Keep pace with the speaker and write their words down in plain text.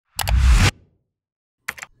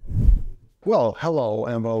Well, hello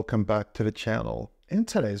and welcome back to the channel. In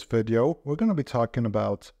today's video, we're going to be talking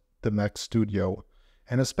about the Mac Studio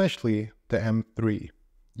and especially the M3.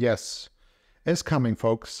 Yes, it's coming,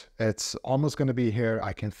 folks. It's almost going to be here.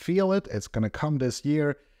 I can feel it. It's going to come this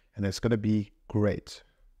year and it's going to be great.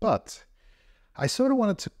 But I sort of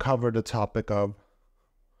wanted to cover the topic of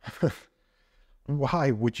why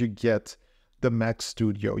would you get the Mac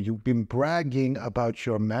Studio? You've been bragging about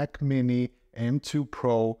your Mac Mini M2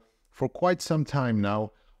 Pro for quite some time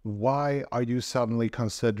now. Why are you suddenly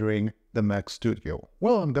considering the Mac Studio?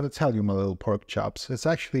 Well, I'm going to tell you, my little pork chops. It's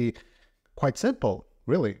actually quite simple,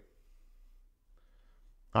 really.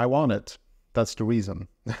 I want it. That's the reason.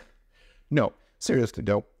 No, seriously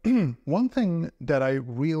though, one thing that I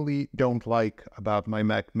really don't like about my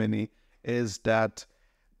Mac Mini is that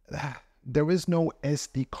there is no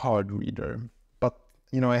SD card reader, but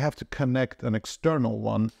I have to connect an external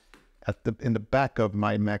one in the back of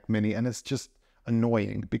my Mac Mini, and it's just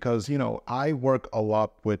annoying because I work a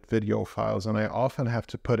lot with video files and I often have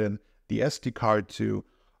to put in the SD card to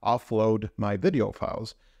offload my video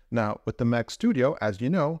files. Now with the Mac Studio, as you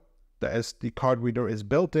know, the SD card reader is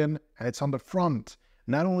built in and it's on the front.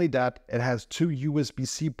 Not only that, it has two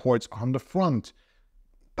USB-C ports on the front.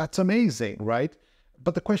 That's amazing, right?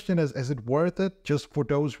 But the question is it worth it just for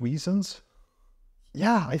those reasons?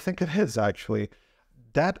 Yeah, I think it is actually.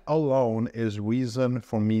 That alone is reason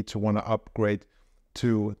for me to want to upgrade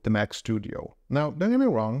to the Mac Studio. Now, don't get me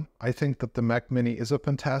wrong, I think that the Mac Mini is a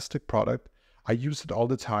fantastic product. I use it all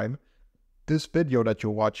the time. This video that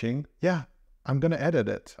you're watching, yeah, I'm going to edit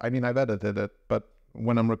it. I mean, I've edited it, but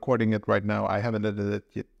when I'm recording it right now, I haven't edited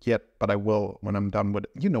it yet, but I will when I'm done with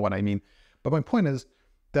it. You know what I mean. But my point is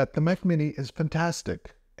that the Mac Mini is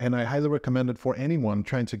fantastic. And I highly recommend it for anyone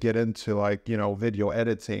trying to get into video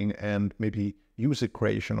editing and maybe music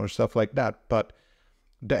creation or stuff like that. But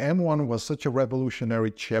the M1 was such a revolutionary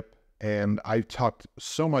chip, and I've talked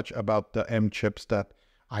so much about the M chips that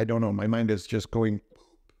I don't know, my mind is just going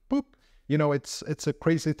boop, boop. It's a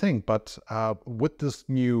crazy thing, but with this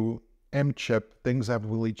new M chip, things have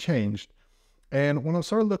really changed. And when I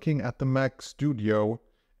started looking at the Mac Studio,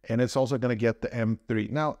 and it's also going to get the M3.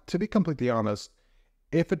 Now, to be completely honest,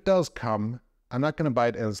 if it does come, I'm not going to buy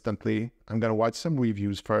it instantly. I'm going to watch some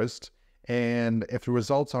reviews first. And if the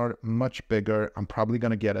results are much bigger, I'm probably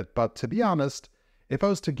going to get it. But to be honest, if I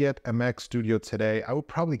was to get a Mac Studio today, I would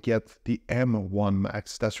probably get the M1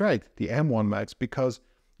 Max. That's right, the M1 Max, because,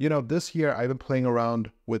 this year I've been playing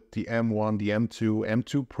around with the M1, the M2,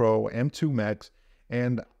 M2 Pro, M2 Max,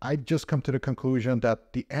 and I've just come to the conclusion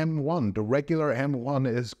that the M1, the regular M1,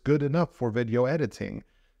 is good enough for video editing.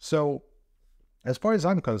 So, as far as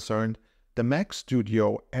I'm concerned, the Mac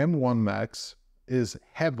Studio M1 Max is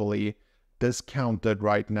heavily discounted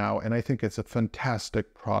right now, and I think it's a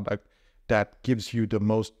fantastic product that gives you the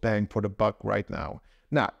most bang for the buck right now.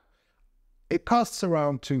 Now, it costs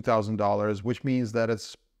around $2,000, which means that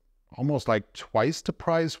it's almost like twice the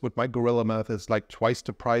price. With my Gorilla Math, it's like twice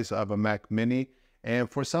the price of a Mac Mini. And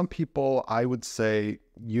for some people, I would say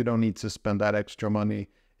you don't need to spend that extra money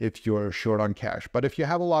if you're short on cash. But if you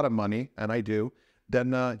have a lot of money, and I do,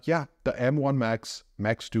 then yeah, the M1 Max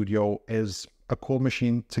Mac Studio is a cool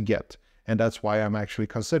machine to get. And that's why I'm actually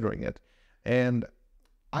considering it. And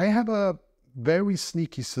I have a very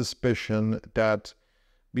sneaky suspicion that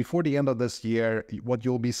before the end of this year, what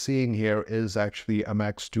you'll be seeing here is actually a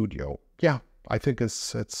Mac Studio. Yeah, I think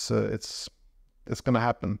it's going to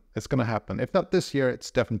happen. It's going to happen. If not this year,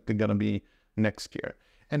 it's definitely going to be next year.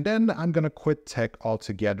 And then I'm going to quit tech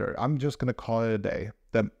altogether. I'm just going to call it a day.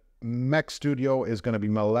 The Mac Studio is going to be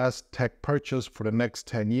my last tech purchase for the next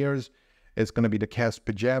 10 years. It's going to be the cat's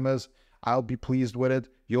pajamas. I'll be pleased with it.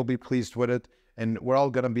 You'll be pleased with it. And we're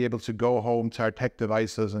all going to be able to go home to our tech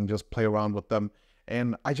devices and just play around with them.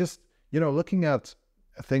 And I just, looking at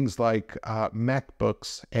things like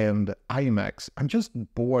MacBooks and iMacs, I'm just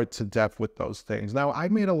bored to death with those things. Now, I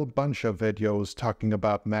made a bunch of videos talking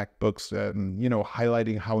about MacBooks and,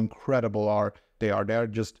 highlighting how incredible they are. They're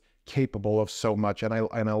just capable of so much. And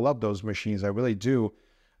I love those machines. I really do.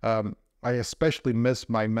 I especially miss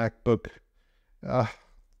my MacBook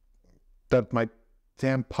that my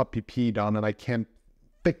damn puppy peed on, and I can't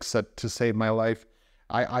fix it to save my life.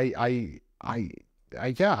 Yeah,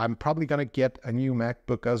 I'm probably going to get a new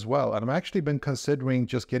MacBook as well. And I've actually been considering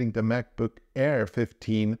just getting the MacBook Air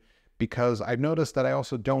 15 because I've noticed that I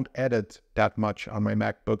also don't edit that much on my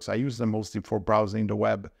MacBooks. I use them mostly for browsing the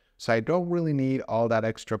web. So I don't really need all that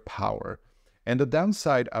extra power. And the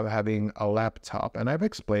downside of having a laptop, and I've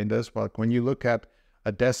explained this, but when you look at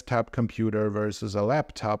a desktop computer versus a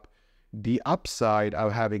laptop, the upside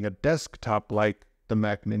of having a desktop like the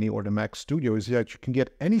Mac Mini or the Mac Studio is that you can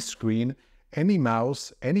get any screen, any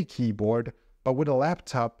mouse, any keyboard, but with a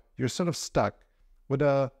laptop, you're sort of stuck. With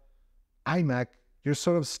a iMac, you're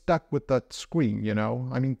sort of stuck with that screen, you know?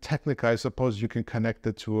 I mean, technically, I suppose you can connect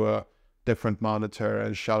it to a different monitor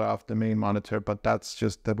and shut off the main monitor, but that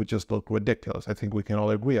would just look ridiculous. I think we can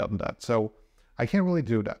all agree on that. So I can't really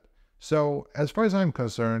do that. So as far as I'm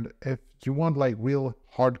concerned, if you want like real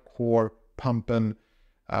hardcore pumping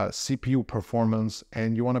CPU performance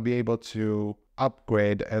and you want to be able to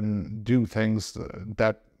upgrade and do things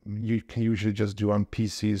that you can usually just do on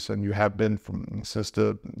PCs and you have been since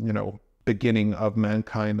the, beginning of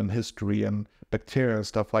mankind and history and bacteria and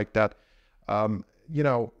stuff like that,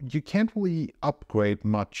 you can't really upgrade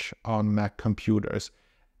much on Mac computers,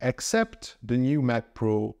 except the new Mac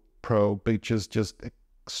Pro, which is just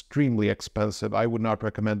extremely expensive. I would not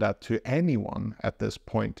recommend that to anyone at this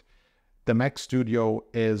point. The Mac Studio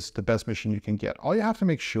is the best machine you can get. All you have to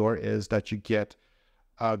make sure is that you get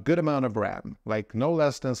a good amount of RAM, like no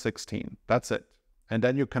less than 16. That's it. And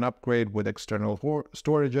then you can upgrade with external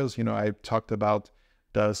storages. I talked about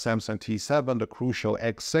the Samsung T7, the Crucial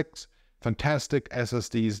X6, fantastic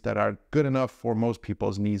SSDs that are good enough for most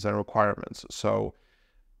people's needs and requirements. So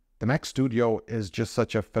the Mac Studio is just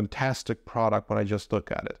such a fantastic product when I just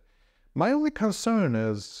look at it. My only concern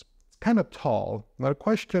is it's kind of tall. Now the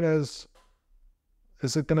question is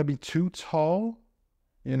it going to be too tall?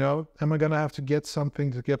 Am I going to have to get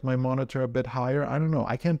something to get my monitor a bit higher? I don't know.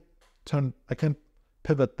 I can't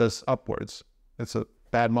pivot this upwards. It's a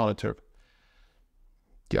bad monitor.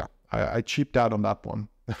 Yeah, I cheaped out on that one.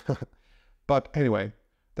 But anyway,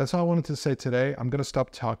 that's all I wanted to say today. I'm going to stop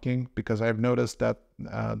talking because I've noticed that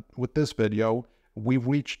with this video, we've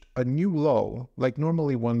reached a new low. Like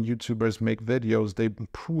normally when YouTubers make videos, they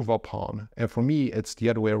improve upon. And for me, it's the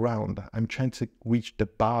other way around. I'm trying to reach the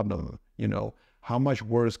bottom, How much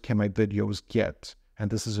worse can my videos get? And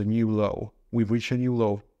this is a new low. We've reached a new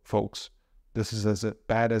low, folks. This is as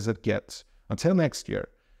bad as it gets. Until next year,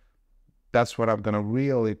 that's when I'm going to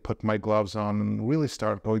really put my gloves on and really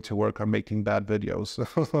start going to work on making bad videos.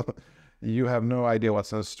 You have no idea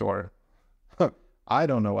what's in store. I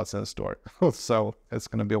don't know what's in store. So it's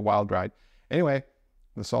going to be a wild ride. Anyway,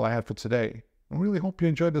 that's all I had for today. I really hope you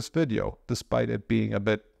enjoyed this video, despite it being a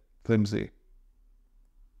bit flimsy.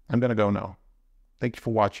 I'm going to go now. Thank you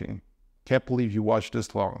for watching. Can't believe you watched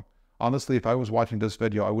this long. Honestly, if I was watching this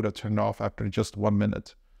video, I would have turned off after just 1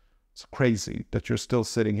 minute. It's crazy that you're still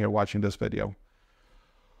sitting here watching this video.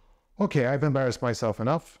 Okay, I've embarrassed myself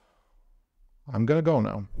enough. I'm gonna go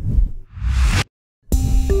now.